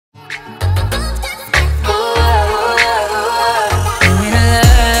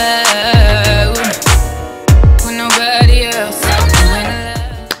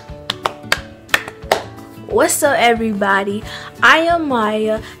everybody, I am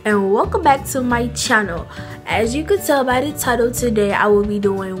Maya and welcome back to my channel. As you can tell by the title, today I will be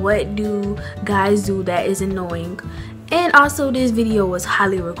doing what do guys do that is annoying, and also this video was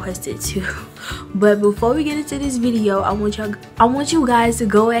highly requested too. But before we get into this video, I want you guys to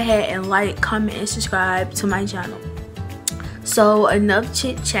go ahead and like, comment, and subscribe to my channel. So enough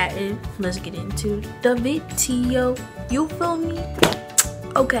chit chatting, let's get into the video. You feel me?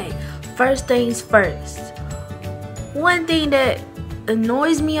 Okay, first things first. One thing that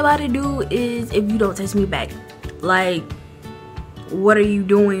annoys me about a dude is if you don't text me back. Like, what are you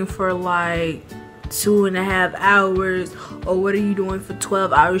doing for like 2.5 hours, or what are you doing for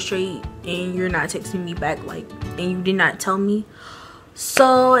 12 hours straight and you're not texting me back, like, and you did not tell me?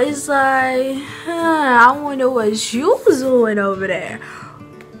 So it's like, I wonder what you was doing over there.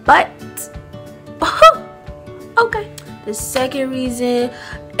 But okay, the second reason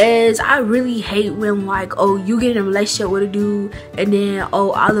is I really hate when, like, oh, you get in a relationship with a dude and then,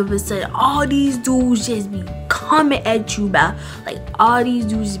 oh, all of a sudden all these dudes just be coming at you about, like, all these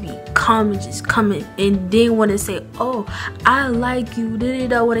dudes be just coming and then want to say, oh, I like you,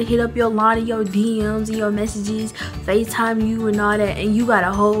 want to hit up your line and your DMs and your messages, FaceTime you and all that, and you got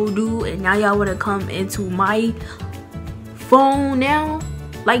a whole dude and now y'all want to come into my phone now.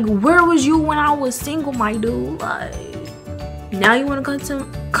 Like, where was you when I was single, my dude? Like, now you want to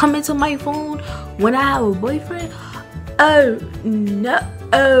come into my phone when I have a boyfriend? Oh no,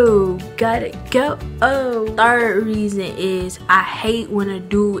 oh, gotta go. Oh, third reason is I hate when a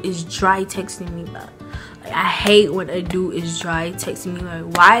dude is dry texting me back. Like, I hate when a dude is dry texting me.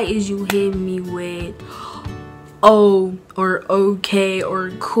 Like, why is you hitting me with oh or okay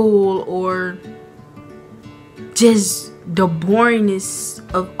or cool or just the boringness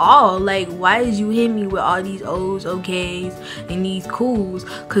of all? Like, why is you hitting me with all these O's, okays, and these cools?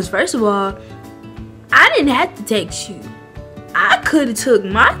 Because first of all, I didn't have to text you. I could have took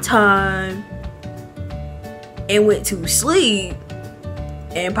my time and went to sleep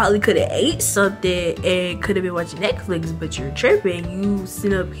and probably could have ate something and could have been watching Netflix, but you're tripping. You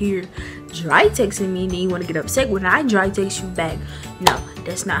sit up here dry texting me and then you want to get upset when I dry text you back. No,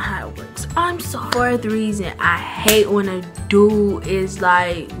 that's not how it works. I'm sorry. Fourth reason, I hate when a dude is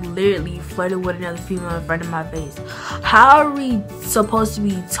like literally flirting with another female in front of my face. How are we supposed to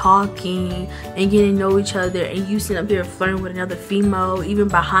be talking and getting to know each other and you sit up here flirting with another female even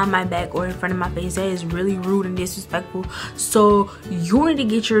behind my back or in front of my face? That is really rude and disrespectful. So you need to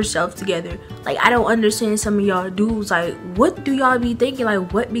get yourself together. Like, I don't understand some of y'all dudes. Like, what do y'all be thinking?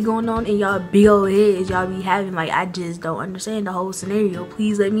 Like, what be going on in y'all big old heads y'all be having? Like, I just don't understand the whole scenario.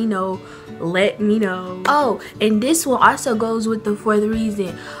 Please let me know. Let me know. Oh, and this one also goes with the fourth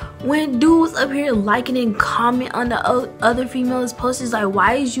reason. When dudes up here liking and comment on the other females' posts, it's like,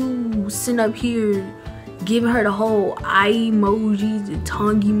 why is you sitting up here giving her the whole eye emojis, the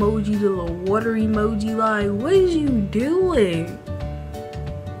tongue emoji, the little water emoji? Like, what is you doing?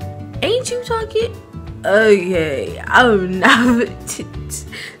 Ain't you talking? Okay, I'm not.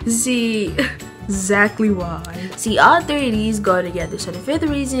 See, exactly why. See, all three of these go together. So the fifth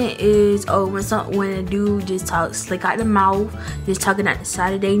reason is, oh, when a dude just talks slick out the mouth, just talking out the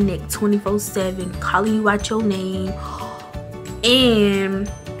side of their neck 24/7, calling you out your name,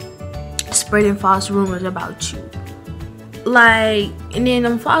 and spreading false rumors about you. Like, and then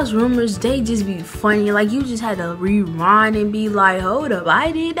them false rumors, they just be funny. Like, you just had to rewind and be like, hold up,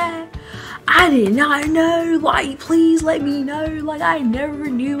 I did that? I did not know. Like, please let me know. Like, I never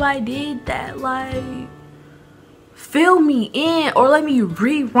knew I did that. Like, fill me in or let me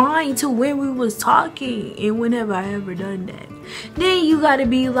rewind to when we was talking and whenever I ever done that. Then you gotta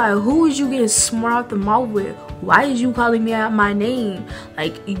be like, who is you getting smart off the mouth with? Why is you calling me out my name?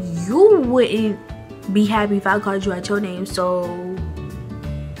 Like, you wouldn't be happy if I called you out your name, so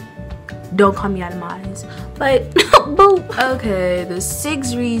don't call me out of my eyes. But boo. Okay, the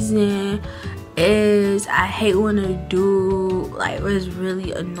sixth reason is I hate when a dude, like, what is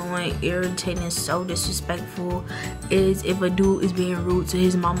really annoying, irritating, so disrespectful, is if a dude is being rude to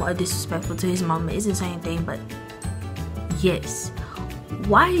his mama or disrespectful to his mama. It's the same thing, but yes.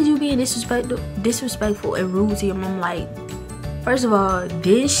 Why is you being disrespectful and rude to your mom? Like, first of all,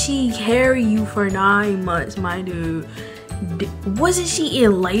 did she carry you for 9 months, my dude? Wasn't she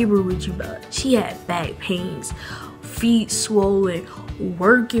in labor with you, bro? She had back pains, feet swollen,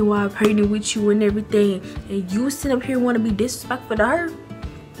 working while pregnant with you and everything, and you sit up here want to be disrespectful to her?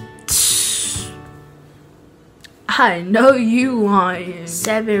 I know you want.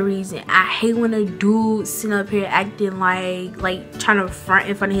 7 reason I hate when a dude sitting up here acting like trying to front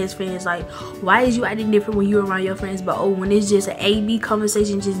in front of his friends. Like, why is you acting different when you're around your friends, but oh, when it's just an A-B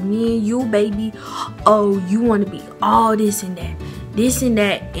conversation, just me and you, baby, oh, you want to be all this and that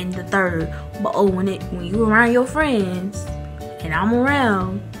and the third. But oh, when you around your friends and I'm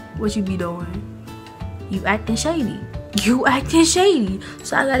around, what you be doing? You acting shady.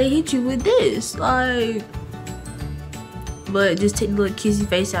 So I gotta hit you with this, like. But just take the little kissy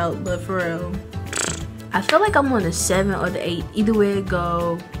face out. But for real, I feel like I'm on the 7 or the 8. Either way it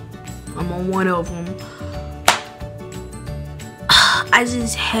go, I'm on one of them. I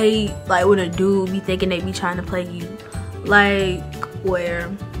just hate like when a dude be thinking they be trying to play you. Like, where?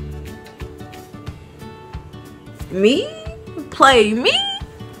 Me? Play me?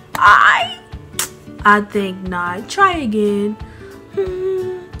 I think not. Try again.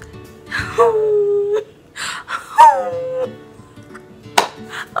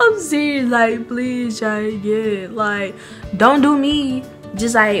 I'm serious, like, please try again. Like, don't do me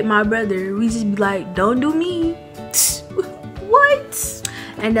just like my brother. We just be like, don't do me. What?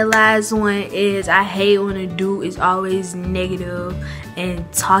 And the last one is, I hate when a dude is always negative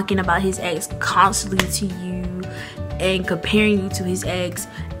and talking about his ex constantly to you and comparing you to his ex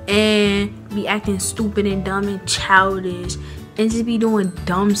and be acting stupid and dumb and childish and just be doing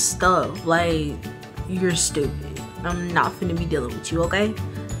dumb stuff. Like, you're stupid. I'm not finna be dealing with you, okay?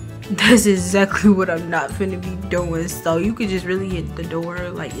 That's exactly what I'm not finna be doing. So you could just really hit the door,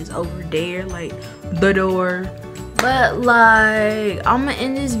 like it's over there, like the door. But like, I'ma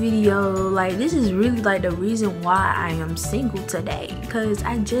end this video. Like, this is really like the reason why I am single today, because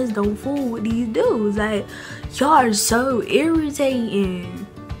I just don't fool with these dudes. Like, y'all are so irritating.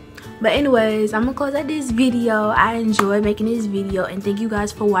 But anyways, I'm gonna close out this video. I enjoyed making this video, and thank you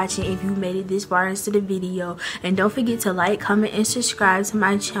guys for watching if you made it this far into the video. And don't forget to like, comment, and subscribe to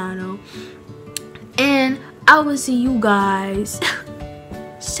my channel. And I will see you guys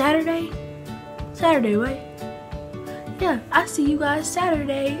Saturday, right? Yeah, I'll see you guys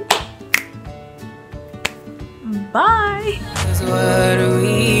Saturday. Bye. What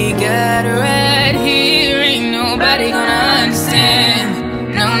we got right here, ain't nobody gonna understand.